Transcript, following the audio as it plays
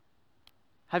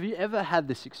Have you ever had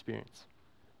this experience?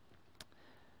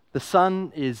 The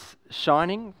sun is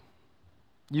shining,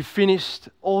 you've finished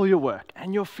all your work,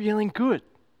 and you're feeling good.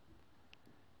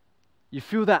 You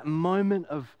feel that moment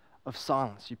of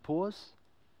silence. You pause,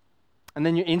 and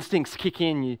then your instincts kick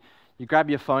in. You grab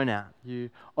your phone out. You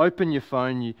open your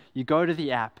phone. You go to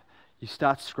the app. You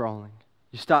start scrolling.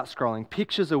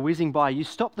 Pictures are whizzing by. You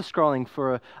stop the scrolling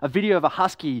for a video of a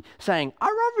husky saying, "I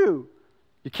love you."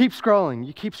 You keep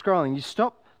scrolling. You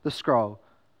stop the scroll.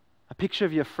 A picture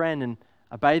of your friend in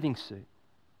a bathing suit.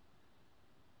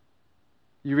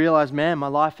 You realize, man, my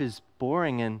life is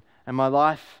boring and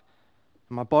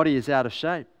my body is out of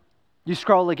shape. You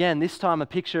scroll again, this time a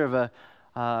picture of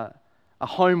a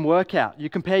home workout. You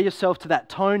compare yourself to that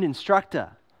toned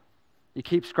instructor. You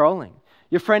keep scrolling.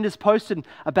 Your friend has posted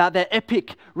about their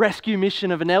epic rescue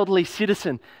mission of an elderly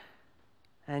citizen,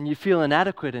 and you feel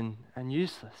inadequate and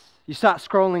useless. You start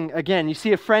scrolling again. You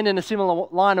see a friend in a similar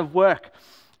line of work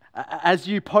as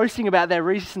you posting about their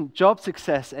recent job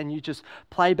success, and you just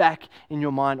play back in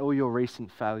your mind all your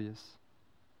recent failures.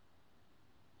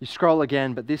 You scroll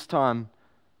again, but this time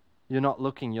you're not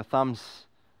looking. Your thumbs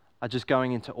are just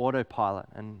going into autopilot,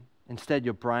 and instead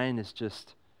your brain is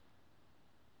just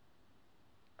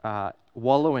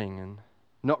wallowing and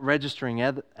not registering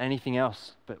anything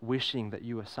else but wishing that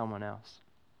you were someone else.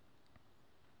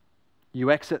 You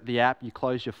exit the app, you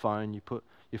close your phone, you put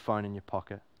your phone in your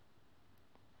pocket.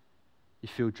 You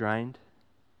feel drained,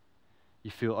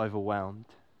 you feel overwhelmed,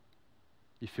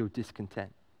 you feel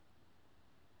discontent.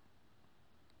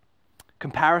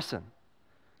 Comparison.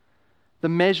 The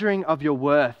measuring of your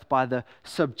worth by the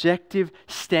subjective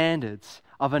standards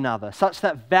of another, such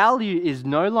that value is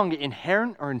no longer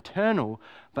inherent or internal,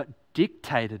 but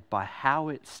dictated by how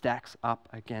it stacks up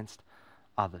against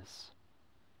others.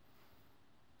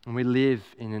 And we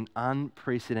live in an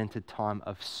unprecedented time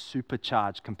of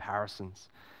supercharged comparisons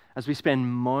as we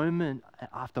spend moment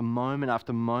after moment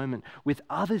after moment with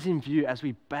others in view, as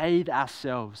we bathe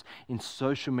ourselves in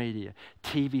social media,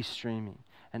 TV streaming,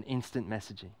 and instant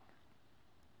messaging.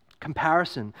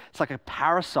 Comparison, it's like a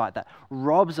parasite that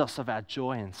robs us of our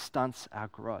joy and stunts our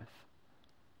growth.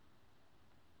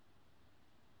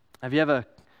 Have you ever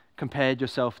compared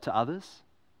yourself to others?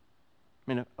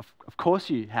 I mean, of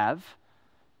course you have.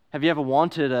 Have you ever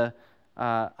wanted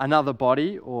another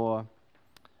body, or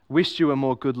wished you were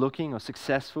more good looking or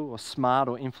successful or smart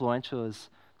or influential as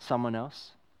someone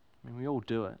else? I mean, we all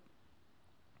do it.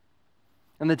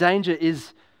 And the danger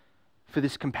is for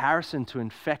this comparison to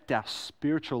infect our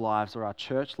spiritual lives or our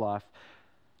church life,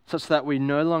 such that we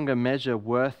no longer measure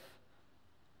worth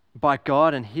by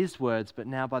God and His words, but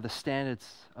now by the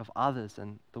standards of others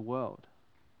and the world.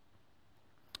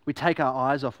 We take our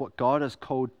eyes off what God has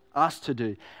called us to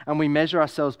do, and we measure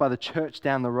ourselves by the church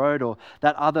down the road, or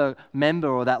that other member,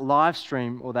 or that live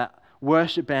stream, or that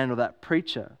worship band, or that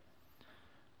preacher.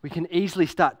 We can easily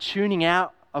start tuning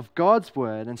out of God's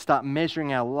word and start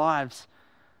measuring our lives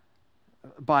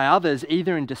by others,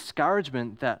 either in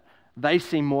discouragement that they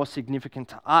seem more significant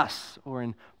to us, or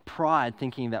in pride,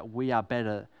 thinking that we are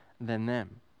better than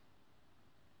them.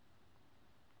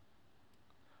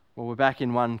 Well, we're back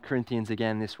in 1 Corinthians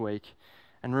again this week.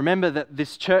 And remember that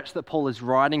this church that Paul is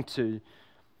writing to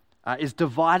is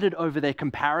divided over their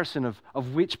comparison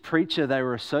of which preacher they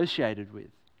were associated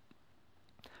with.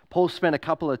 Paul spent a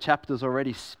couple of chapters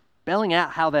already spelling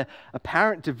out how their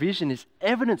apparent division is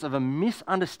evidence of a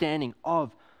misunderstanding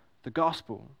of the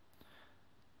gospel.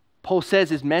 Paul says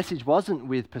his message wasn't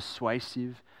with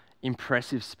persuasive,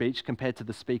 impressive speech compared to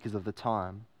the speakers of the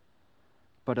time,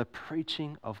 but a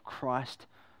preaching of Christ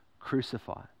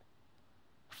crucified.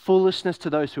 Foolishness to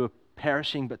those who are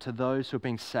perishing, but to those who are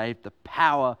being saved, the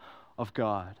power of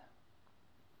God.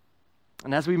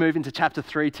 And as we move into chapter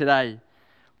 3 today,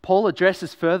 Paul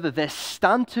addresses further their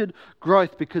stunted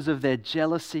growth because of their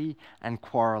jealousy and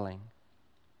quarreling.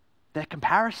 Their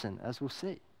comparison, as we'll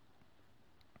see.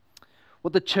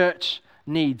 What the church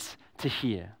needs to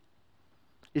hear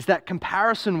is that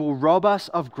comparison will rob us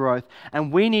of growth,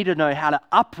 and we need to know how to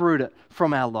uproot it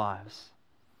from our lives.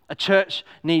 A church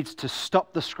needs to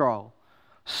stop the scroll,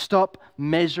 stop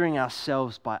measuring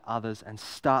ourselves by others, and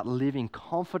start living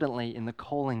confidently in the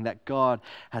calling that God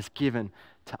has given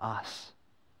to us.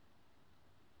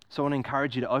 So I want to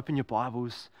encourage you to open your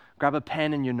Bibles, grab a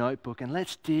pen and your notebook, and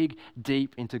let's dig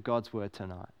deep into God's word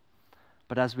tonight.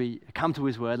 But as we come to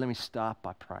His word, let me start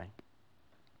by praying.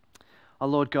 Oh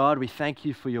Lord God, we thank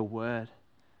You for Your word.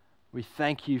 We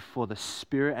thank You for the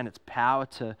Spirit and its power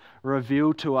to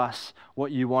reveal to us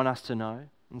what You want us to know.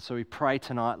 And so we pray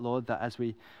tonight, Lord, that as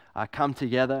we come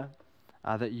together,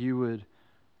 that You would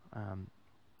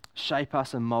Shape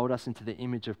us and mold us into the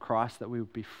image of Christ, that we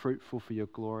would be fruitful for your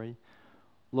glory.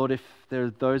 Lord, if there are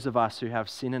those of us who have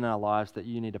sin in our lives that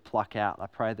you need to pluck out, I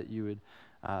pray that you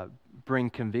would bring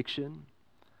conviction.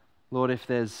 Lord, if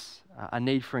there's a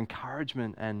need for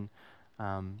encouragement and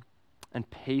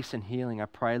peace and healing, I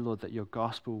pray, Lord, that your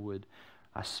gospel would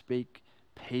speak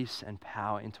peace and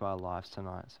power into our lives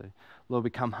tonight. So, Lord, we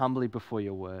come humbly before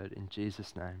your word in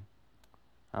Jesus' name.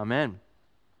 Amen.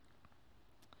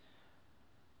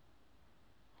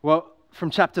 Well,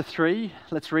 from chapter 3,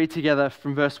 let's read together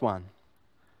from verse 1.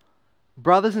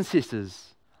 Brothers and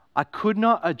sisters, I could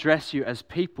not address you as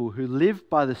people who live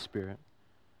by the Spirit,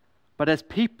 but as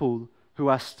people who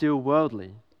are still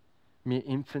worldly, mere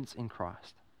infants in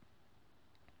Christ.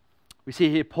 We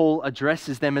see here Paul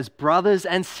addresses them as brothers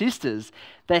and sisters.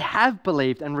 They have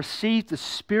believed and received the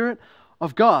Spirit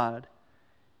of God,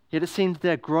 yet it seems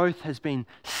their growth has been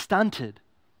stunted.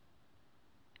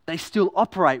 They still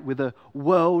operate with a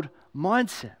world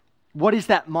mindset. What is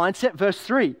that mindset? Verse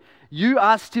 3, you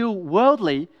are still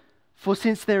worldly, for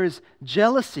since there is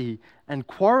jealousy and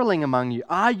quarreling among you,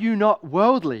 are you not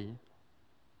worldly?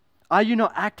 Are you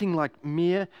not acting like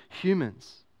mere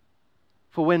humans?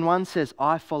 For when one says,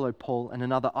 I follow Paul, and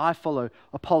another, I follow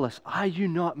Apollos, are you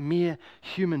not mere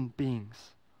human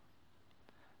beings?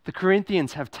 The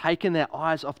Corinthians have taken their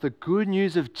eyes off the good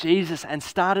news of Jesus and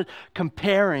started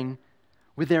comparing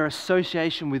with their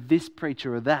association with this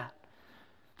preacher or that.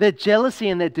 Their jealousy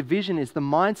and their division is the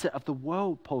mindset of the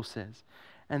world, Paul says.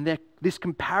 And this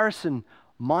comparison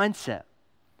mindset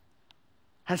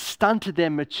has stunted their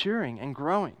maturing and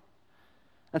growing.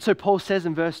 And so Paul says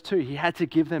in verse 2, he had to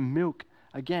give them milk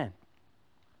again.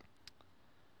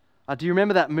 Do you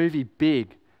remember that movie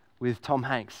Big with Tom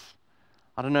Hanks?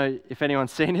 I don't know if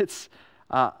anyone's seen it.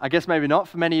 I guess maybe not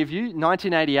for many of you.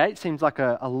 1988 seems like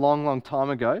a long, long time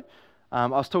ago. I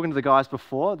was talking to the guys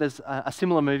before. There's a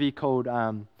similar movie called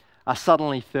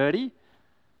Suddenly 30.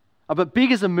 But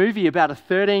Big is a movie about a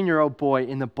 13-year-old boy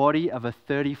in the body of a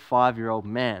 35-year-old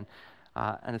man.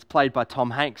 And it's played by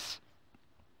Tom Hanks.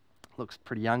 Looks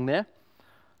pretty young there.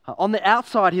 On the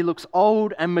outside, he looks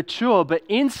old and mature, but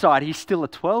inside, he's still a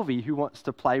 12-y who wants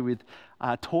to play with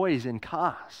toys and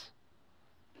cars.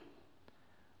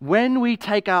 When we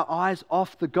take our eyes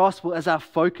off the gospel as our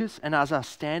focus and as our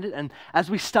standard, and as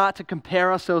we start to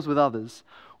compare ourselves with others,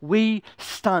 we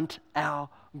stunt our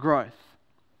growth.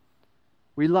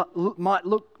 We might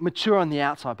look mature on the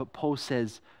outside, but Paul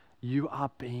says, you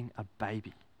are being a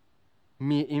baby,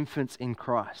 mere infants in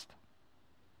Christ.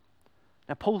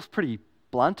 Now, Paul's pretty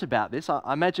blunt about this.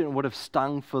 I imagine it would have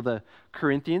stung for the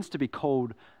Corinthians to be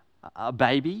called a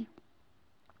baby,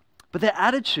 but their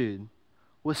attitude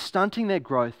was stunting their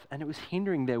growth, and it was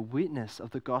hindering their witness of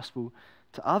the gospel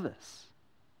to others.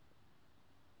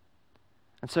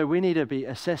 And so we need to be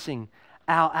assessing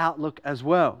our outlook as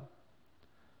well.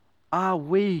 Are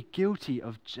we guilty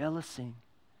of jealousy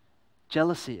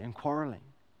and quarreling?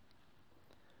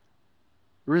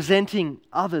 Resenting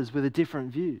others with a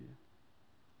different view?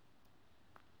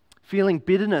 Feeling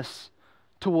bitterness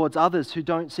towards others who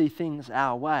don't see things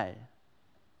our way?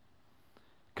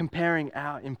 Comparing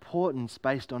our importance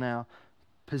based on our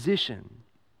position?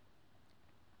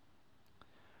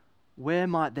 Where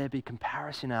might there be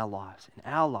comparison in our lives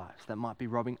that might be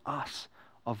robbing us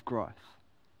of growth?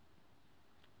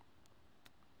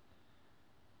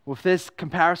 Well, if there's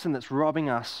comparison that's robbing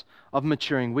us of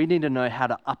maturing, we need to know how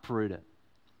to uproot it.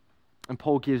 And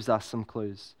Paul gives us some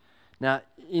clues. Now,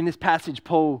 in this passage,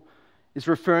 Paul is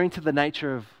referring to the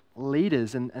nature of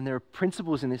leaders, and there are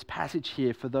principles in this passage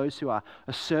here for those who are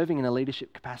serving in a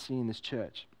leadership capacity in this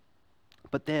church.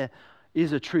 But there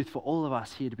is a truth for all of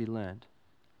us here to be learned.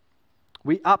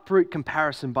 We uproot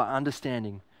comparison by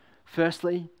understanding,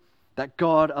 firstly, that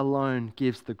God alone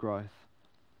gives the growth.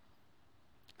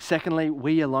 Secondly,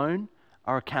 we alone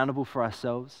are accountable for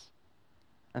ourselves.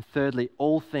 And thirdly,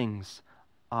 all things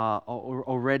are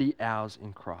already ours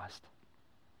in Christ.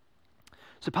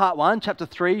 So part 1, chapter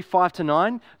 3,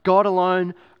 5-9, God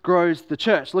alone grows the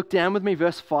church. Look down with me,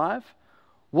 verse 5.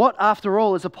 What, after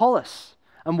all, is Apollos?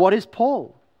 And what is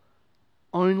Paul?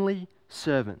 Only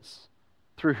servants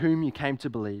through whom you came to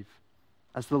believe,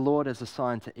 as the Lord has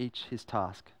assigned to each his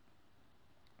task.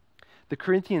 The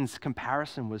Corinthians'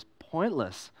 comparison was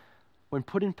pointless when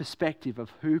put in perspective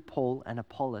of who Paul and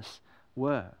Apollos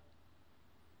were.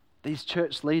 These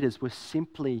church leaders were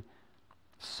simply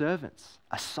servants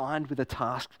assigned with a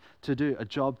task to do, a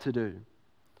job to do.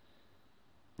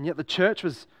 And yet the church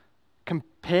was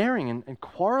comparing and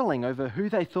quarreling over who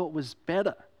they thought was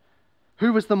better,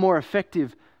 who was the more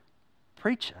effective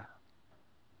preacher.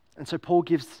 And so Paul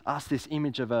gives us this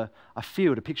image of a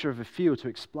field, a picture of a field to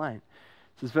explain.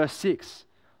 This is verse 6.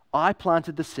 I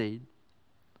planted the seed,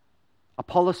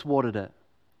 Apollos watered it,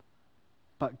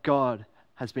 but God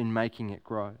has been making it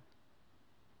grow.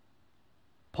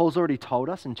 Paul's already told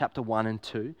us in chapter 1 and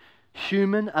 2,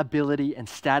 human ability and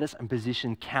status and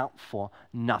position count for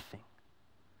nothing.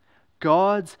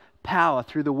 God's power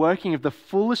through the working of the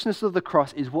foolishness of the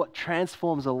cross is what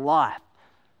transforms a life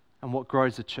and what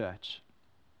grows a church.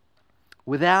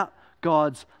 Without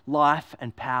God's life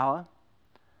and power,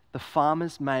 the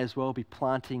farmers may as well be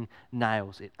planting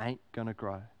nails. It ain't going to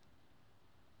grow.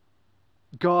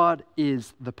 God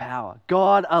is the power.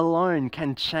 God alone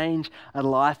can change a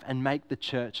life and make the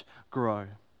church grow.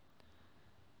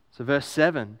 So verse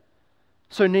 7,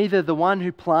 so neither the one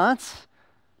who plants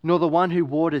nor the one who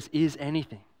waters is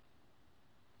anything,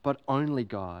 but only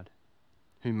God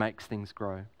who makes things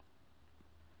grow.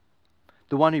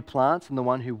 The one who plants and the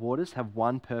one who waters have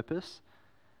one purpose,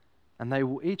 and they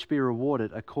will each be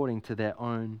rewarded according to their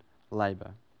own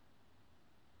labor.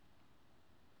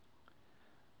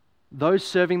 Those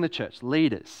serving the church,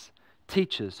 leaders,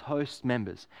 teachers, hosts,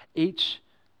 members, each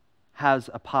has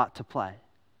a part to play,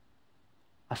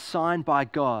 assigned by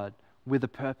God with a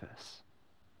purpose.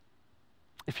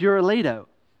 If you're a leader,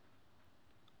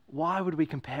 why would we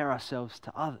compare ourselves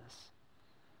to others?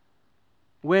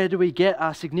 Where do we get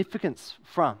our significance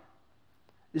from?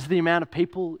 Is it the amount of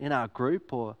people in our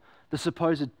group, or the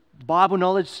supposed Bible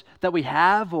knowledge that we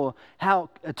have, or how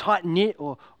tight-knit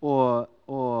or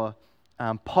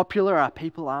popular our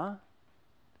people are?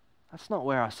 That's not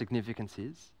where our significance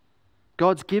is.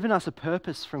 God's given us a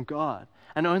purpose from God,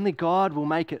 and only God will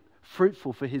make it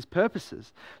fruitful for His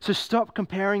purposes. So stop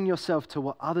comparing yourself to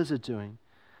what others are doing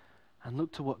and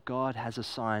look to what God has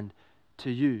assigned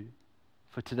to you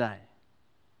for today.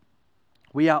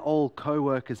 We are all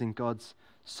co-workers in God's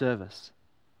service.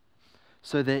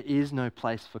 So there is no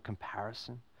place for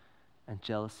comparison and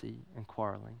jealousy and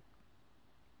quarreling.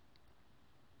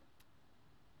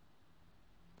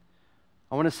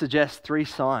 I want to suggest 3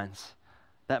 signs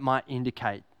that might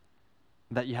indicate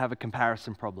that you have a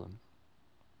comparison problem.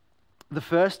 The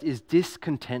first is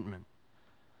discontentment.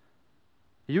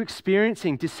 Are you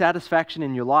experiencing dissatisfaction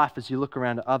in your life as you look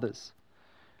around at others?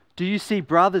 Do you see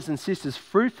brothers and sisters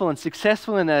fruitful and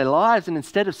successful in their lives, and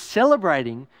instead of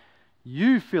celebrating,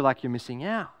 you feel like you're missing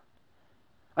out?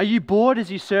 Are you bored as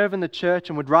you serve in the church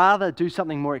and would rather do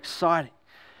something more exciting?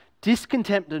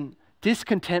 Discontentment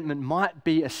might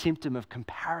be a symptom of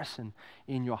comparison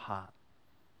in your heart.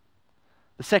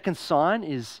 The second sign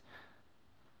is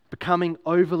becoming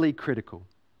overly critical.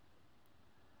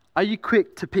 Are you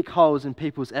quick to pick holes in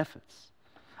people's efforts?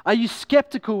 Are you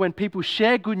skeptical when people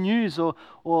share good news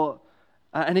or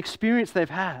an experience they've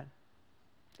had?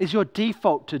 Is your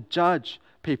default to judge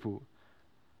people?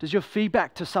 Does your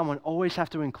feedback to someone always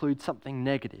have to include something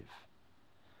negative?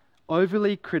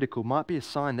 Overly critical might be a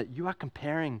sign that you are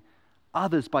comparing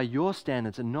others by your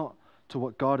standards and not to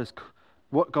what God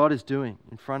is doing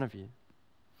in front of you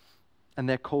and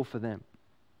their call for them.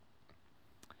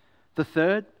 The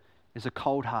third is a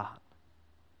cold heart.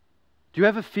 Do you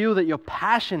ever feel that your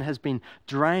passion has been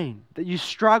drained, that you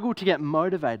struggle to get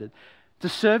motivated?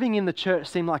 Does serving in the church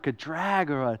seem like a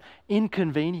drag or an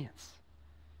inconvenience?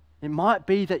 It might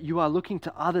be that you are looking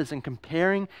to others and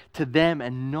comparing to them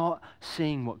and not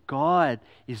seeing what God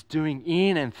is doing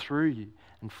in and through you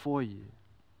and for you.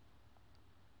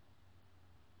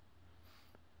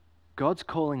 God's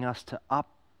calling us to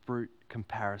uproot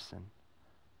comparison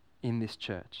in this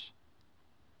church.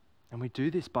 And we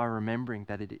do this by remembering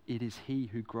that it is He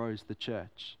who grows the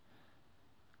church.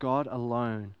 God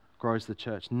alone grows the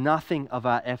church. Nothing of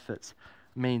our efforts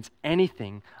means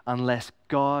anything unless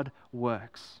God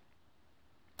works.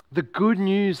 The good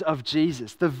news of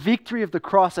Jesus, the victory of the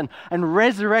cross and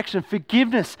resurrection,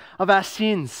 forgiveness of our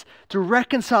sins, to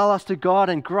reconcile us to God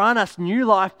and grant us new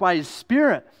life by His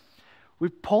Spirit.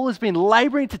 Paul has been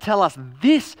laboring to tell us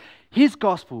this. His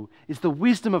gospel is the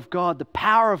wisdom of God, the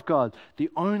power of God, the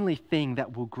only thing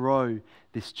that will grow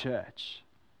this church.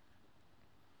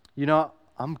 You know,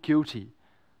 I'm guilty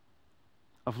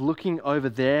of looking over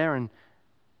there and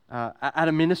at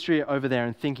a ministry over there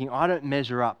and thinking, I don't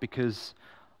measure up because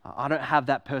I don't have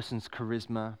that person's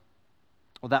charisma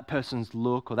or that person's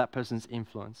look or that person's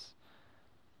influence.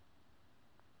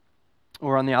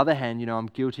 Or on the other hand, you know, I'm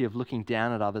guilty of looking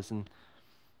down at others and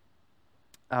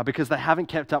because they haven't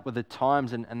kept up with the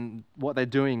times and what they're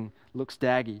doing looks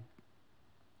daggy.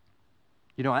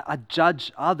 You know, I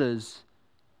judge others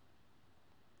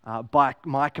by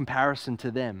my comparison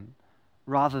to them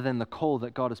rather than the call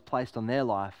that God has placed on their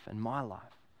life and my life.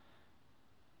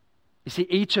 You see,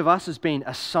 each of us has been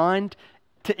assigned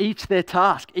to each their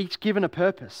task, each given a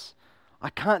purpose. I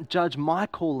can't judge my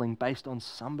calling based on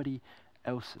somebody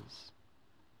else's.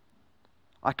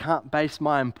 I can't base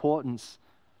my importance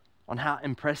on how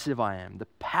impressive I am. The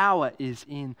power is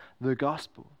in the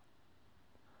gospel.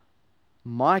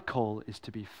 My call is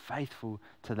to be faithful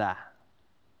to that,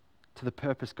 to the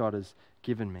purpose God has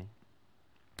given me.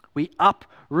 We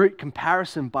uproot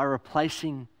comparison by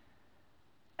replacing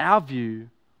our view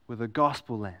with a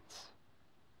gospel lens.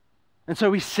 And so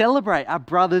we celebrate our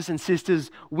brothers and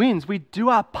sisters' wins. We do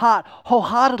our part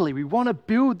wholeheartedly. We want to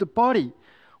build the body.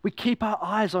 We keep our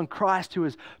eyes on Christ who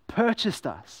has purchased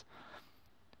us.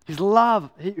 His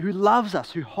love, who loves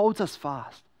us, who holds us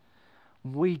fast.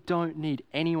 We don't need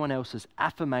anyone else's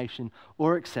affirmation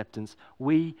or acceptance.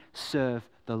 We serve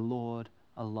the Lord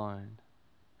alone.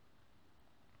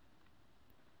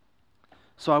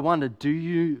 So I wonder, do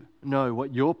you know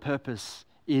what your purpose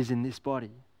is in this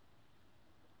body?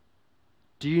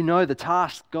 Do you know the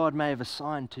task God may have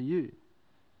assigned to you?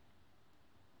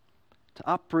 To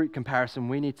uproot comparison,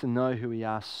 we need to know who we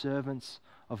are, servants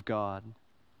of God.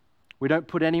 We don't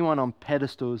put anyone on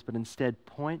pedestals, but instead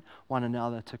point one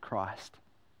another to Christ.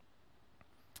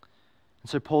 And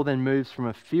so Paul then moves from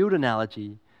a field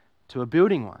analogy to a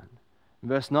building one. In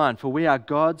verse 9, for we are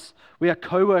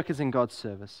co-workers in God's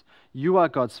service. You are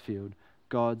God's field,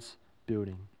 God's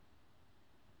building.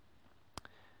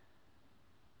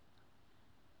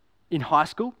 In high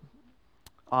school,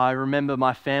 I remember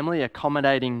my family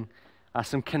accommodating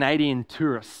some Canadian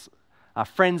tourists,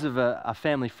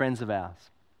 family friends of ours.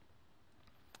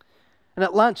 And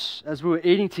at lunch, as we were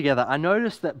eating together, I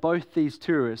noticed that both these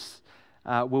tourists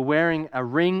were wearing a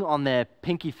ring on their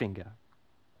pinky finger.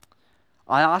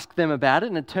 I asked them about it,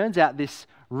 and it turns out this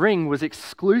ring was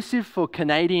exclusive for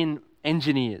Canadian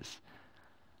engineers.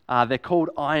 They're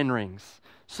called iron rings,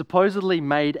 supposedly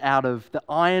made out of the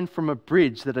iron from a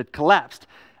bridge that had collapsed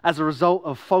as a result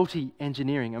of faulty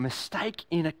engineering, a mistake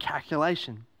in a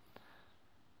calculation.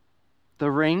 The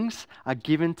rings are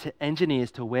given to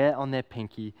engineers to wear on their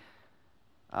pinky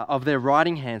of their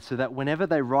writing hand so that whenever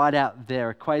they write out their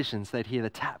equations, they'd hear the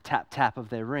tap, tap, tap of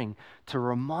their ring to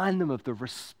remind them of the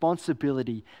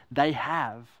responsibility they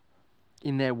have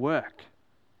in their work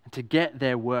and to get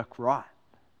their work right.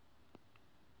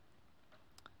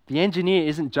 The engineer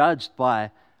isn't judged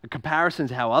by a comparison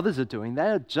to how others are doing. They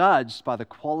are judged by the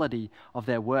quality of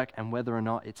their work and whether or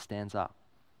not it stands up.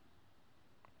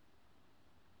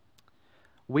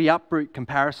 We uproot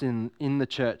comparison in the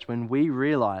church when we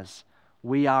realize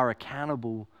we are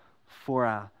accountable for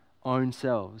our own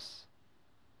selves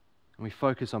and we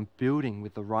focus on building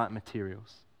with the right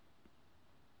materials.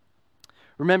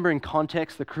 Remember, in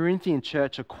context, the Corinthian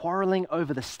church are quarreling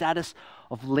over the status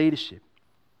of leadership.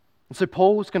 And so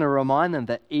Paul's going to remind them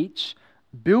that each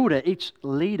builder, each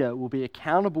leader will be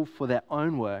accountable for their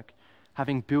own work,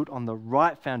 having built on the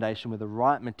right foundation with the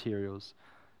right materials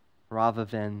rather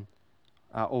than,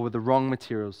 or with the wrong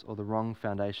materials or the wrong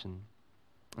foundation.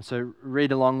 And so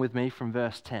read along with me from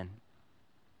verse 10.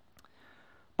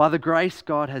 By the grace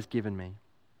God has given me,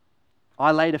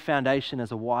 I laid a foundation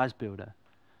as a wise builder,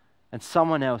 and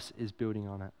someone else is building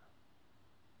on it.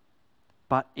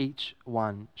 But each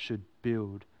one should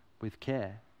build with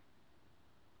care.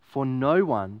 For no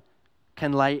one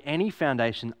can lay any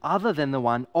foundation other than the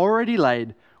one already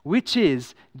laid, which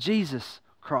is Jesus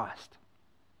Christ.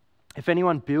 If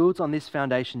anyone builds on this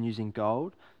foundation using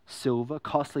gold, silver,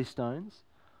 costly stones,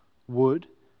 wood,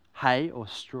 hay, or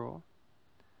straw,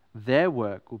 their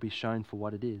work will be shown for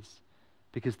what it is,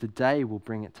 because the day will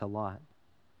bring it to light.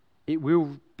 It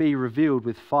will be revealed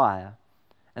with fire,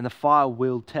 and the fire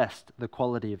will test the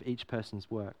quality of each person's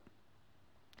work.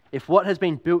 If what has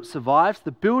been built survives,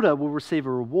 the builder will receive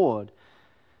a reward.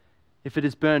 If it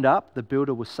is burned up, the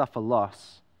builder will suffer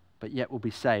loss, but yet will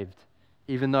be saved,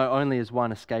 even though only as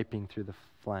one escaping through the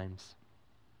flames.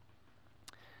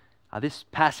 This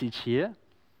passage here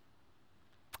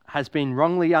has been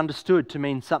wrongly understood to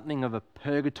mean something of a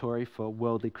purgatory for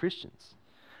worldly Christians.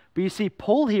 But you see,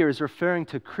 Paul here is referring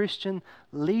to Christian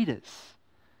leaders.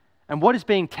 And what is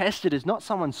being tested is not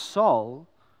someone's soul,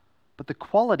 but the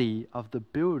quality of the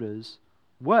builder's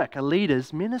work, a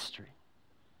leader's ministry.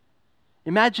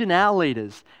 Imagine our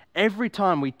leaders, every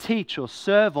time we teach or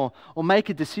serve or make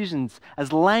a decision,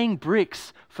 as laying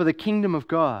bricks for the kingdom of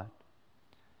God.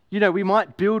 You know, we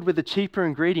might build with the cheaper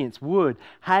ingredients, wood,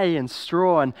 hay, and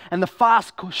straw, and the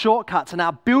fast shortcuts, and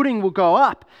our building will go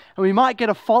up, and we might get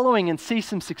a following and see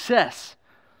some success.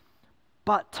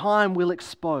 But time will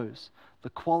expose the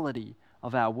quality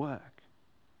of our work.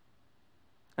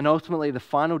 And ultimately, the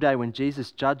final day when Jesus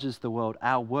judges the world,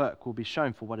 our work will be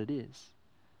shown for what it is.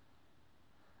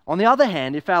 On the other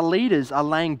hand, if our leaders are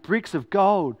laying bricks of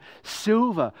gold,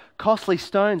 silver, costly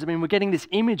stones, we're getting this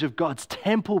image of God's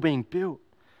temple being built.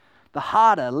 The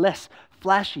harder, less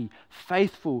flashy,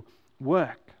 faithful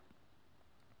work.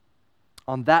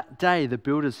 On that day, the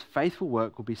builder's faithful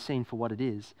work will be seen for what it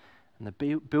is, and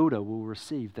the builder will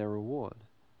receive their reward.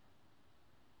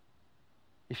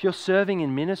 If you're serving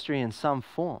in ministry in some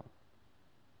form,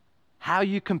 how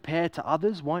you compare to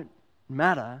others won't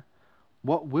matter.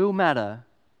 What will matter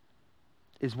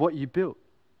is what you built,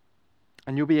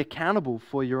 and you'll be accountable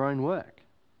for your own work.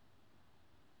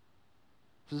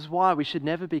 This is why we should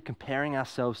never be comparing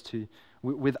ourselves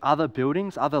with other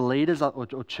buildings, other leaders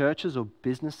or churches or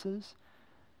businesses.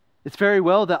 It's very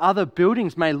well that other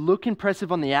buildings may look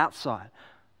impressive on the outside,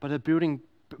 but are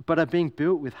being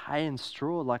built with hay and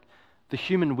straw, like the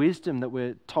human wisdom that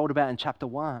we're told about in chapter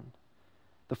 1,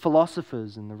 the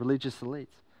philosophers and the religious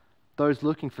elites, those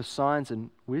looking for signs and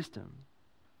wisdom.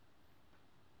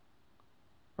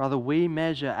 Rather, we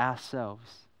measure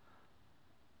ourselves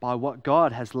by what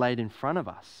God has laid in front of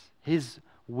us, His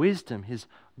wisdom, His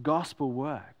gospel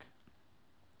work.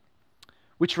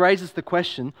 Which raises the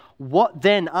question, what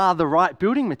then are the right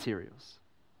building materials?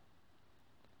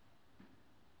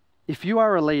 If you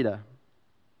are a leader,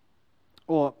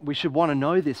 or we should want to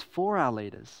know this for our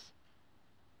leaders,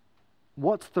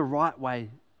 what's the right way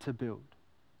to build?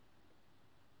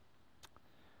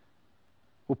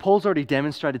 Well, Paul's already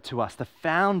demonstrated to us the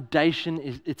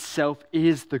foundation itself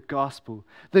is the gospel,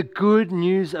 the good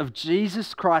news of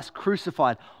Jesus Christ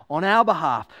crucified on our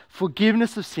behalf,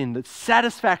 forgiveness of sin, the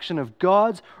satisfaction of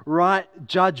God's right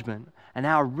judgment, and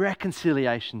our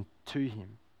reconciliation to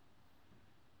Him.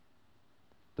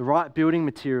 The right building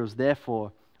materials,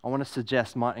 therefore, I want to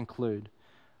suggest might include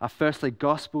are firstly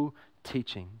gospel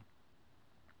teaching.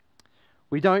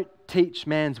 We don't teach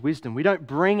man's wisdom. We don't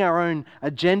bring our own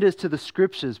agendas to the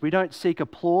scriptures. We don't seek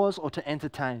applause or to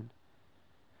entertain.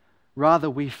 Rather,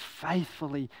 we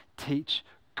faithfully teach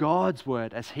God's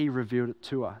word as He revealed it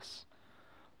to us.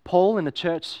 Paul in the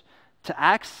church to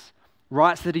Acts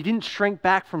writes that he didn't shrink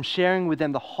back from sharing with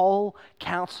them the whole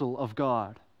counsel of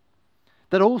God.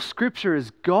 That all scripture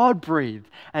is God-breathed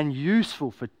and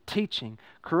useful for teaching,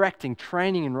 correcting,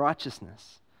 training in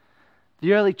righteousness.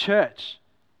 The early church,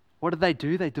 what did they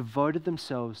do? They devoted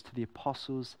themselves to the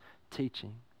apostles'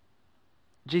 teaching.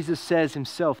 Jesus says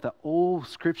Himself that all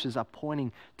scriptures are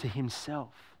pointing to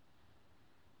Himself.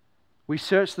 We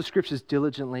search the scriptures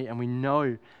diligently and we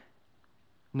know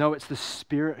it's the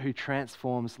Spirit who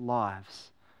transforms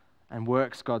lives and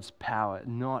works God's power,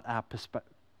 not our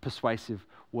persuasive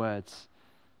words.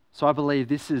 So I believe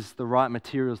this is the right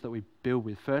materials that we build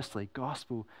with. Firstly,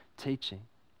 gospel teaching.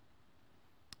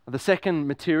 The second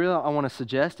material I want to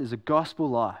suggest is a gospel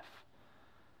life.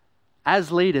 As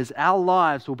leaders, our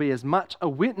lives will be as much a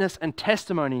witness and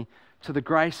testimony to the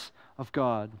grace of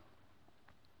God.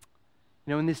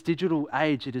 You know, in this digital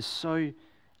age, it is so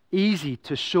easy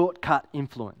to shortcut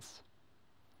influence.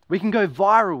 We can go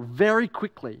viral very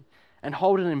quickly and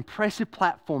hold an impressive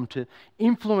platform to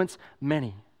influence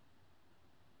many.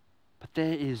 But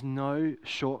there is no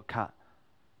shortcut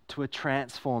to a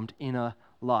transformed inner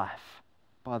life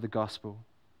by the gospel.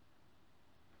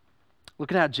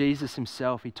 Look at how Jesus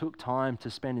Himself, He took time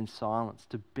to spend in silence,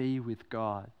 to be with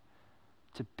God,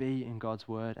 to be in God's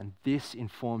word, and this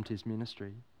informed His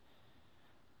ministry.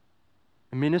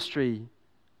 A ministry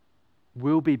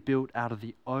will be built out of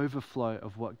the overflow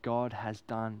of what God has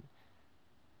done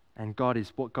and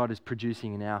what God is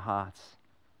producing in our hearts.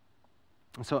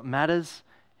 And so it matters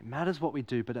what we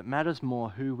do, but it matters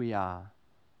more who we are.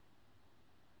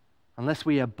 Unless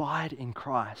we abide in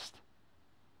Christ,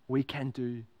 we can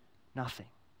do nothing.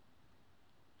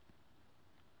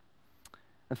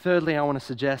 And thirdly, I want to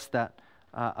suggest that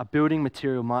a building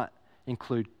material might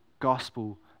include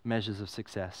gospel measures of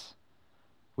success.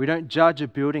 We don't judge a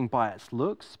building by its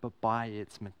looks, but by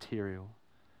its material.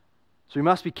 So we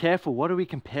must be careful. What are we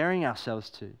comparing ourselves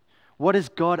to? What is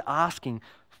God asking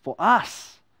for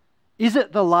us? Is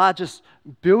it the largest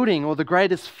building or the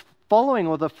greatest following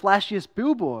or the flashiest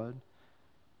billboard?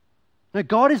 No,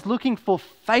 God is looking for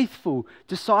faithful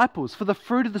disciples, for the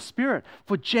fruit of the Spirit,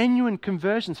 for genuine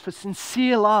conversions, for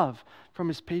sincere love from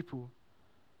His people.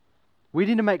 We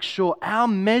need to make sure our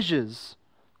measures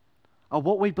are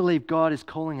what we believe God is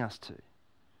calling us to,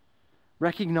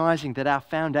 recognizing that our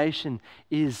foundation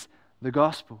is the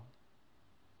gospel.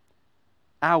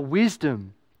 Our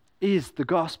wisdom is the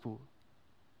gospel.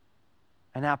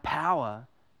 And our power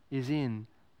is in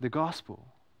the gospel,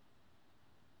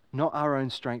 not our own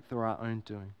strength or our own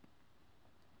doing.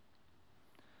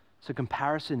 So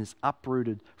comparison is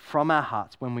uprooted from our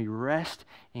hearts when we rest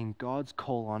in God's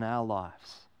call on our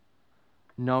lives,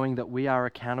 knowing that we are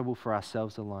accountable for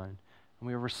ourselves alone and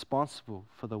we are responsible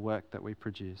for the work that we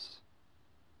produce.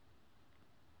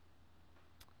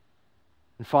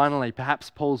 And finally, perhaps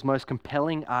Paul's most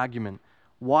compelling argument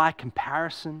why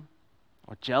comparison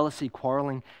or jealousy,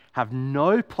 quarreling have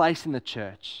no place in the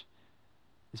church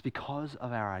is because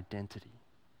of our identity.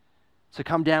 So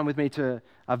come down with me to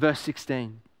verse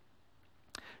 16.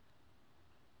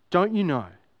 Don't you know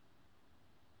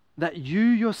that you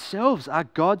yourselves are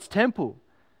God's temple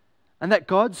and that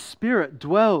God's Spirit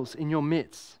dwells in your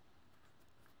midst?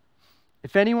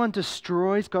 If anyone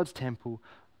destroys God's temple,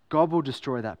 God will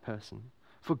destroy that person.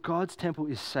 For God's temple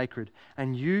is sacred,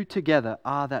 and you together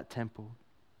are that temple.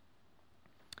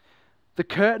 The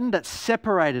curtain that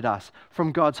separated us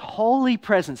from God's holy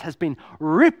presence has been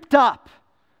ripped up.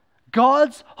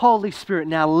 God's Holy Spirit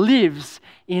now lives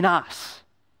in us.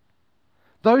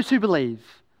 Those who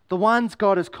believe, the ones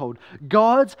God has called,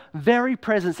 God's very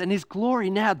presence and His glory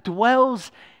now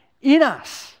dwells in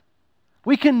us.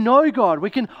 We can know God, we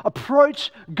can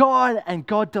approach God, and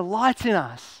God delights in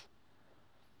us.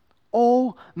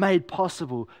 All made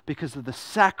possible because of the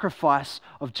sacrifice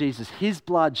of Jesus, His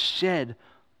blood shed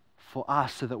for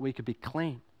us so that we could be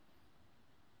clean.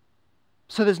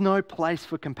 So there's no place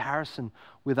for comparison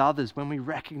with others when we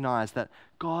recognize that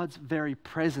God's very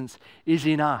presence is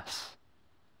in us.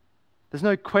 There's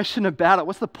no question about it.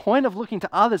 What's the point of looking to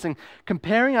others and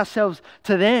comparing ourselves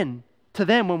to them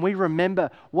when we remember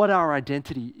what our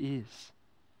identity is?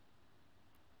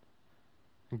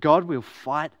 God will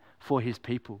fight for His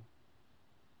people.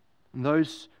 And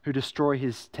those who destroy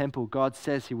His temple, God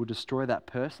says He will destroy that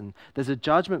person. There's a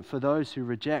judgment for those who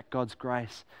reject God's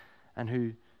grace and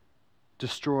who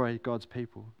destroy God's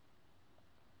people.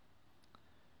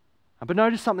 But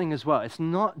notice something as well. It's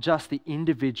not just the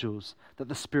individuals that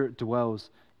the Spirit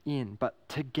dwells in, but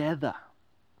together.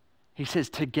 He says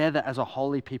together as a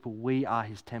holy people, we are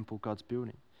His temple, God's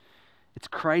building. It's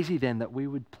crazy then that we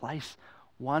would place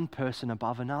one person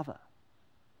above another.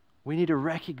 We need to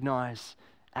recognize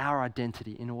our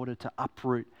identity in order to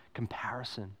uproot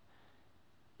comparison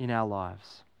in our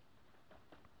lives.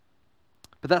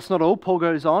 But that's not all. Paul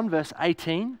goes on, verse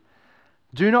 18.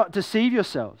 Do not deceive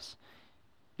yourselves.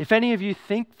 If any of you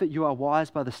think that you are wise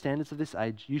by the standards of this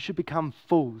age, you should become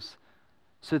fools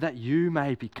so that you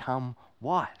may become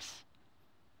wise.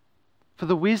 For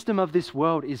the wisdom of this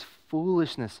world is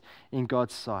foolishness in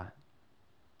God's sight.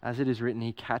 As it is written,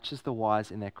 He catches the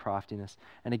wise in their craftiness.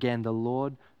 And again, the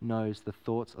Lord knows the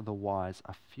thoughts of the wise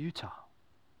are futile.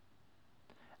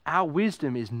 Our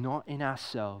wisdom is not in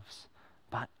ourselves,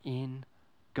 but in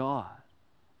God.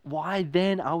 Why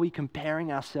then are we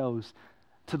comparing ourselves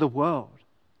to the world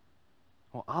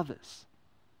or others?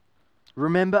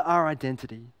 Remember our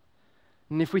identity.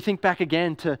 And if we think back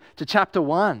again to chapter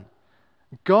 1,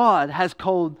 God has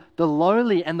called the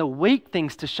lowly and the weak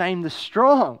things to shame the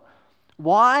strong.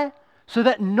 Why? So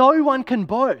that no one can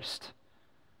boast,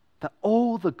 that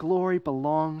all the glory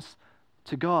belongs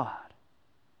to God.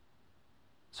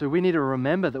 So we need to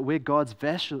remember that we're God's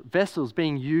vessels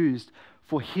being used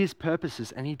for His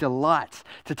purposes, and He delights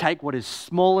to take what is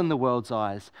small in the world's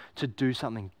eyes to do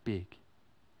something big.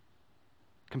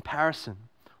 Comparison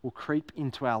will creep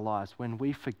into our lives when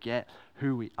we forget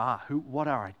who we are, what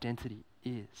our identity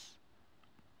is.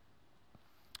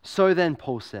 So then,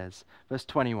 Paul says, verse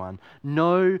 21,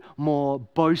 no more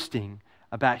boasting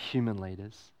about human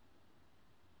leaders.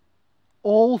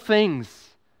 All things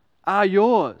are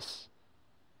yours,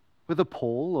 whether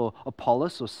Paul or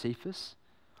Apollos or Cephas,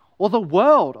 or the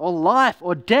world or life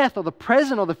or death or the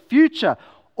present or the future,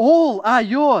 all are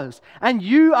yours, and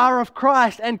you are of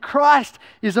Christ, and Christ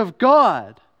is of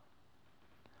God.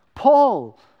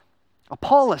 Paul,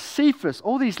 Apollos, Cephas,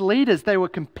 all these leaders they were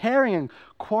comparing and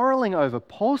quarreling over,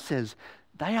 Paul says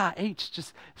they are each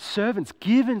just servants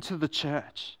given to the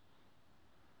church.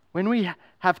 When we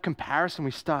have comparison,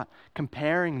 we start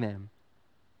comparing them.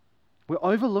 We're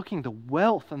overlooking the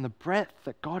wealth and the breadth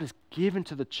that God has given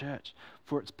to the church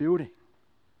for its building.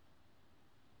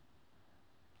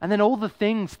 And then all the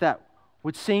things that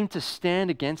would seem to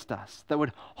stand against us, that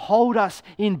would hold us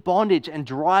in bondage and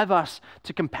drive us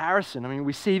to comparison. I mean,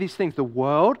 we see these things, the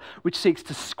world, which seeks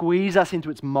to squeeze us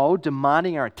into its mold,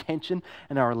 demanding our attention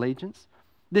and our allegiance.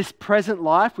 This present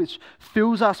life, which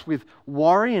fills us with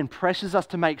worry and pressures us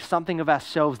to make something of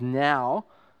ourselves now,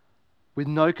 with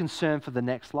no concern for the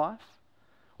next life.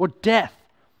 Or death.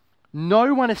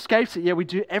 No one escapes it, yet we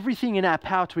do everything in our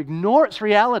power to ignore its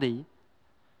reality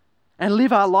and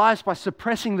live our lives by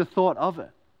suppressing the thought of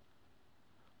it.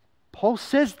 Paul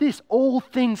says this, all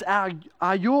things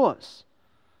are yours.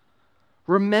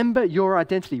 Remember your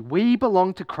identity. We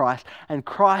belong to Christ and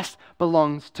Christ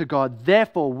belongs to God.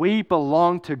 Therefore, we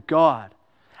belong to God.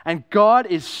 And God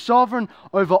is sovereign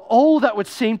over all that would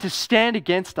seem to stand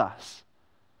against us.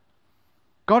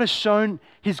 God has shown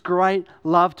his great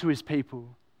love to his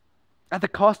people. At the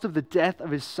cost of the death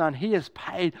of his son, he has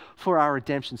paid for our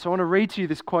redemption. So I want to read to you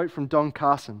this quote from Don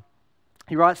Carson.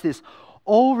 He writes this,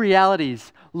 all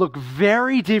realities look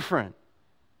very different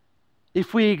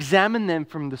if we examine them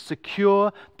from the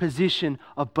secure position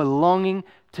of belonging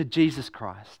to Jesus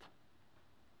Christ.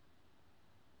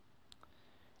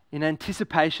 In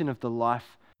anticipation of the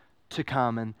life to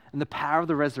come and the power of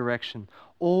the resurrection,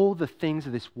 all the things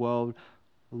of this world,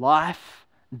 life,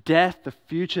 death, the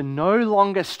future, no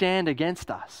longer stand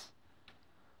against us,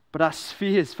 but are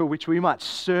spheres for which we might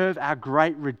serve our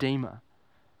great Redeemer.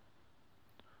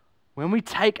 When we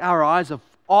take our eyes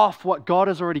off what God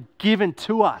has already given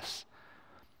to us,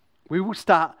 we will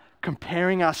start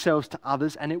comparing ourselves to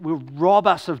others, and it will rob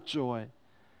us of joy,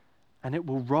 and it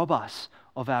will rob us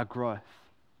of our growth.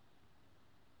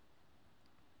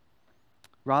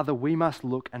 Rather, we must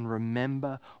look and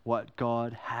remember what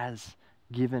God has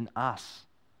given us.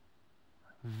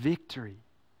 Victory.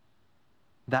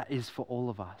 That is for all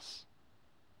of us.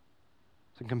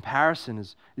 So comparison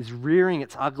is rearing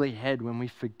its ugly head when we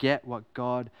forget what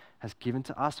God has given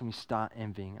to us and we start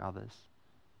envying others.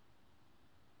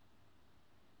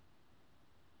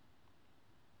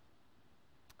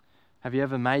 Have you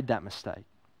ever made that mistake?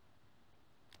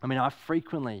 I mean, I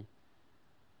frequently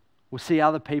will see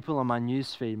other people on my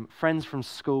newsfeed, friends from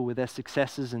school with their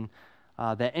successes and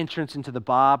their entrance into the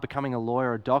bar, becoming a lawyer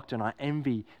or a doctor, and I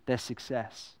envy their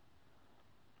success.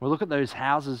 We'll look at those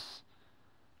houses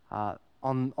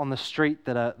on the street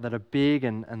that are big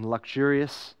and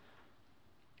luxurious.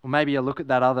 Or maybe you look at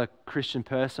that other Christian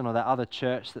person or that other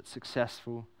church that's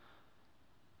successful.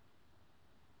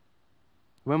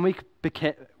 When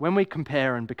we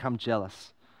compare and become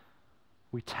jealous,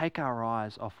 we take our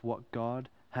eyes off what God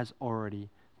has already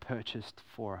purchased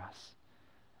for us.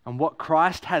 And what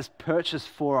Christ has purchased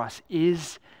for us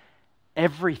is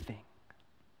everything.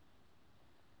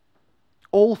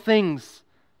 All things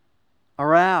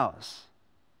are ours.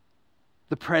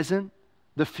 The present,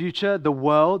 the future, the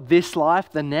world, this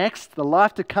life, the next, the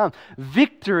life to come.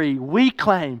 Victory we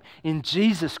claim in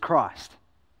Jesus Christ.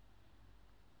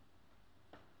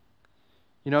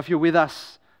 You know, if you're with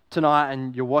us tonight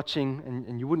and you're watching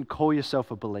and you wouldn't call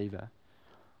yourself a believer,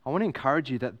 I want to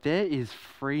encourage you that there is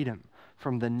freedom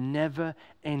from the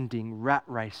never-ending rat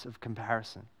race of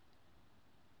comparison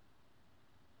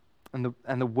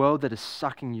and the world that is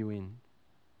sucking you in.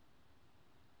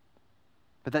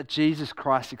 But that Jesus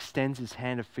Christ extends his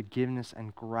hand of forgiveness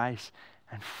and grace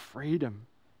and freedom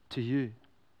to you.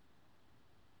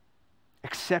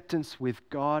 Acceptance with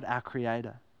God, our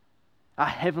Creator, our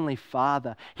Heavenly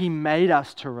Father. He made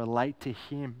us to relate to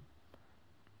him.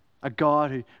 A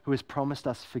God who has promised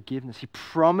us forgiveness. He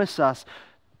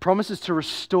promises to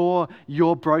restore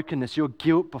your brokenness, your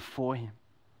guilt before him.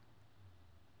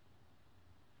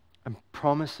 And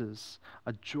promises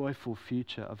a joyful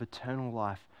future of eternal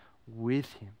life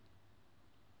with him.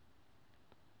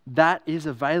 That is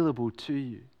available to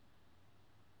you.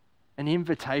 An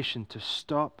invitation to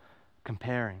stop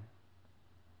comparing.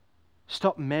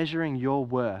 Stop measuring your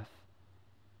worth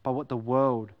by what the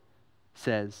world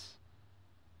says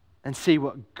and see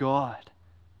what God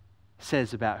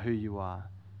says about who you are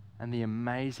and the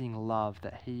amazing love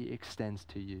that he extends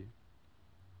to you.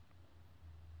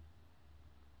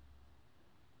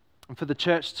 And for the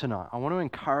church tonight, I want to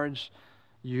encourage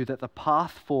you that the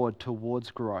path forward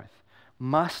towards growth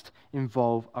must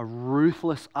involve a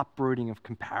ruthless uprooting of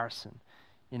comparison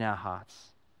in our hearts.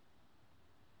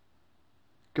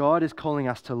 God is calling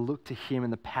us to look to him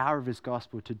and the power of his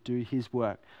gospel to do his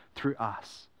work through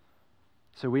us.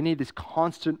 So we need this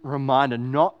constant reminder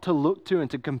not to look to and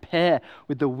to compare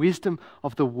with the wisdom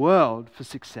of the world for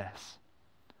success,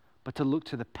 but to look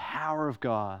to the power of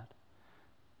God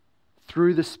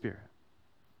through the Spirit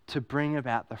to bring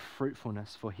about the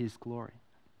fruitfulness for his glory.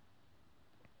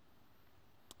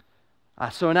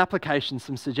 So an application,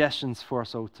 some suggestions for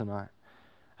us all tonight.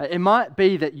 It might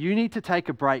be that you need to take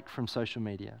a break from social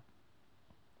media.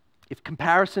 If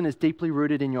comparison is deeply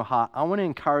rooted in your heart, I want to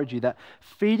encourage you that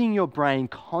feeding your brain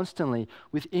constantly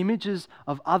with images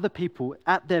of other people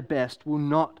at their best will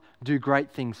not do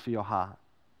great things for your heart.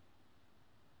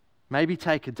 Maybe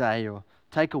take a day or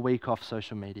take a week off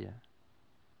social media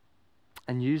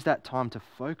and use that time to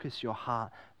focus your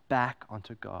heart back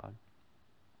onto God.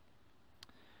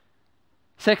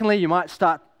 Secondly, you might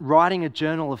start writing a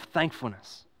journal of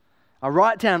thankfulness.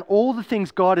 Write down all the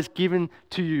things God has given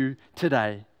to you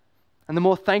today. And the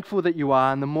more thankful that you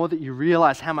are and the more that you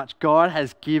realize how much God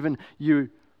has given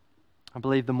you, I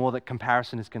believe the more that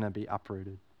comparison is going to be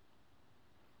uprooted.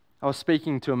 I was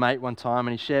speaking to a mate one time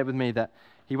and he shared with me that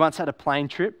he once had a plane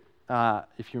trip,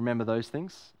 if you remember those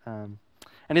things. And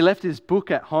he left his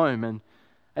book at home, and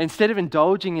instead of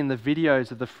indulging in the videos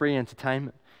of the free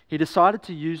entertainment, he decided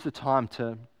to use the time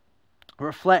to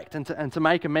reflect and to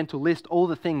make a mental list, all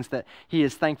the things that he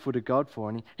is thankful to God for.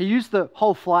 And he used the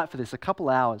whole flight for this, a couple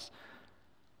hours.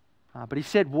 But he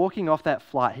said walking off that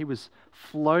flight, he was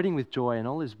floating with joy and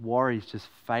all his worries just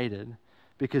faded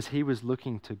because he was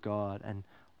looking to God and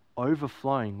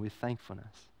overflowing with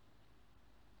thankfulness.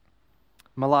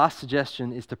 My last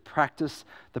suggestion is to practice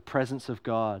the presence of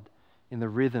God in the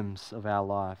rhythms of our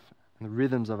life and the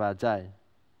rhythms of our day.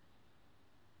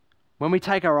 When we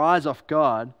take our eyes off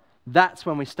God, that's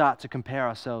when we start to compare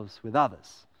ourselves with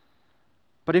others.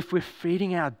 But if we're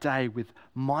feeding our day with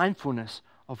mindfulness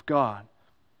of God,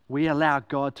 we allow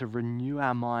God to renew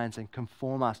our minds and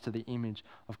conform us to the image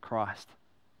of Christ.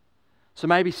 So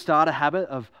maybe start a habit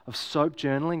of soap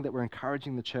journaling that we're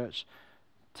encouraging the church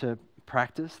to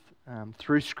practice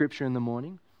through Scripture in the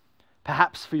morning.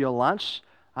 Perhaps for your lunch,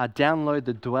 download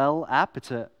the Dwell app.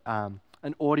 It's an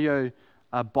audio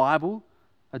Bible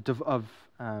of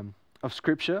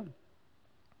Scripture.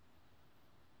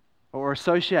 Or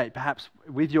associate perhaps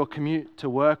with your commute to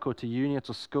work or to uni or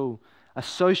to school.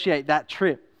 Associate that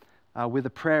trip with a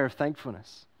prayer of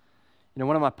thankfulness. You know,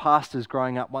 one of my pastors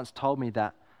growing up once told me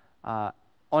that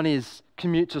on his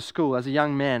commute to school as a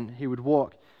young man, he would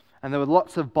walk, and there were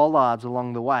lots of bollards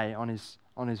along the way on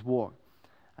his walk.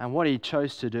 And what he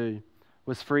chose to do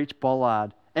was for each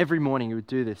bollard, every morning he would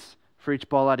do this. For each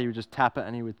bollard, he would just tap it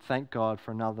and he would thank God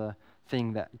for another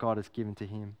thing that God has given to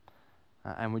him,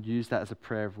 and would use that as a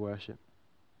prayer of worship.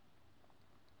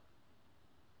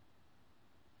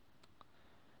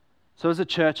 So as a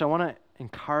church, I want to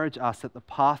encourage us that the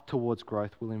path towards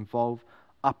growth will involve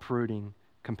uprooting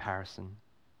comparison.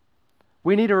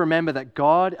 We need to remember that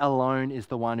God alone is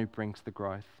the one who brings the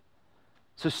growth.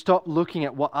 So stop looking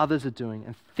at what others are doing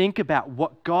and think about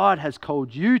what God has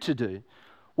called you to do,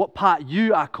 what part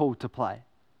you are called to play.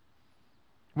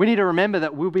 We need to remember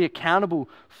that we'll be accountable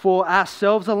for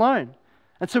ourselves alone.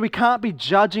 And so we can't be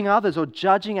judging others or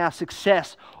judging our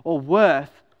success or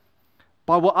worth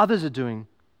by what others are doing.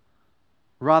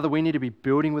 Rather, we need to be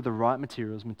building with the right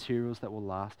materials that will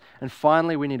last. And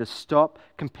finally, we need to stop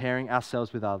comparing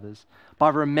ourselves with others by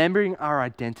remembering our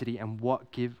identity and what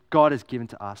God has given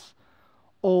to us.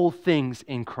 All things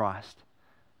in Christ.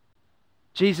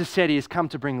 Jesus said he has come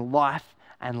to bring life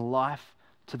and life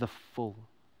to the full.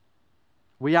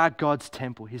 We are God's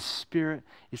temple. His Spirit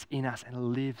is in us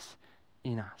and lives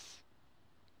in us.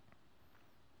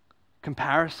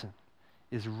 Comparison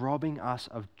is robbing us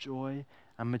of joy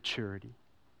and maturity.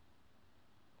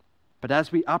 But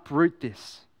as we uproot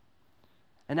this,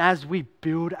 and as we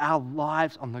build our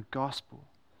lives on the gospel,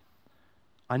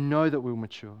 I know that we'll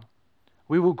mature.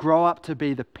 We will grow up to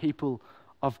be the people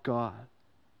of God,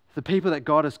 the people that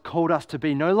God has called us to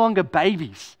be, no longer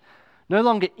babies, no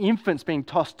longer infants being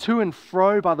tossed to and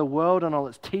fro by the world and all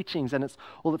its teachings and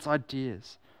all its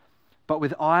ideas, but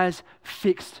with eyes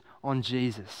fixed on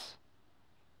Jesus.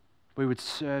 We would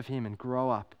serve him and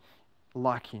grow up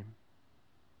like him.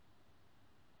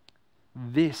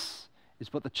 This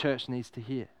is what the church needs to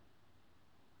hear.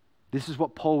 This is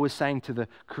what Paul was saying to the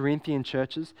Corinthian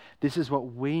churches. This is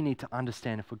what we need to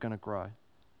understand if we're going to grow.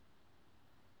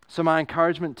 So my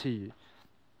encouragement to you,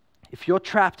 if you're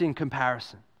trapped in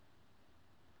comparison,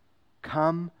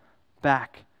 come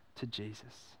back to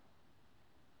Jesus.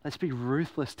 Let's be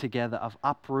ruthless together of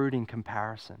uprooting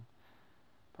comparison,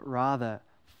 but rather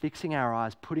fixing our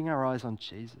eyes, putting our eyes on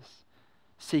Jesus,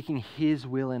 seeking his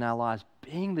will in our lives,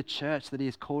 being the church that he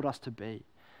has called us to be.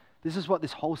 This is what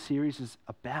this whole series is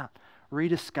about,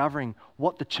 rediscovering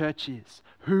what the church is,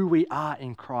 who we are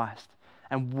in Christ,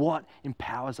 and what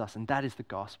empowers us, and that is the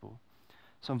gospel.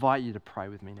 So I invite you to pray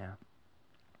with me now.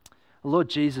 Lord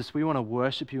Jesus, we want to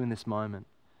worship you in this moment.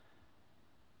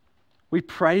 We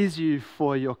praise you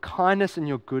for your kindness and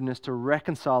your goodness to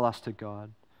reconcile us to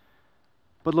God.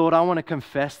 But Lord, I want to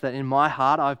confess that in my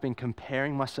heart, I've been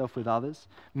comparing myself with others,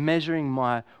 measuring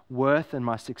my worth and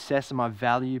my success and my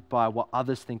value by what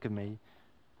others think of me.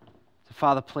 So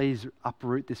Father, please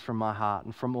uproot this from my heart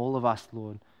and from all of us,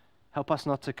 Lord. Help us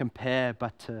not to compare,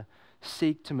 but to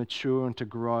seek to mature and to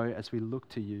grow as we look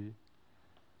to you.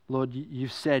 Lord,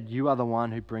 you've said you are the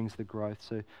one who brings the growth.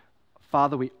 So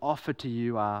Father, we offer to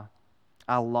you our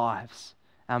lives,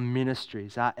 our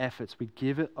ministries, our efforts, we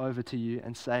give it over to you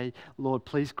and say, Lord,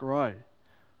 please grow.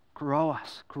 Grow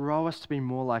us to be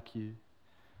more like you.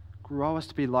 Grow us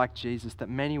to be like Jesus, that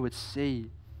many would see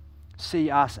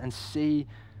us and see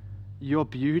your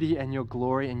beauty and your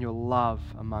glory and your love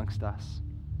amongst us.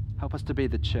 Help us to be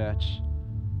the church.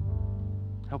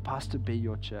 Help us to be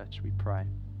your church, we pray.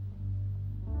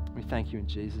 We thank you in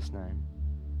Jesus' name.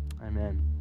 Amen.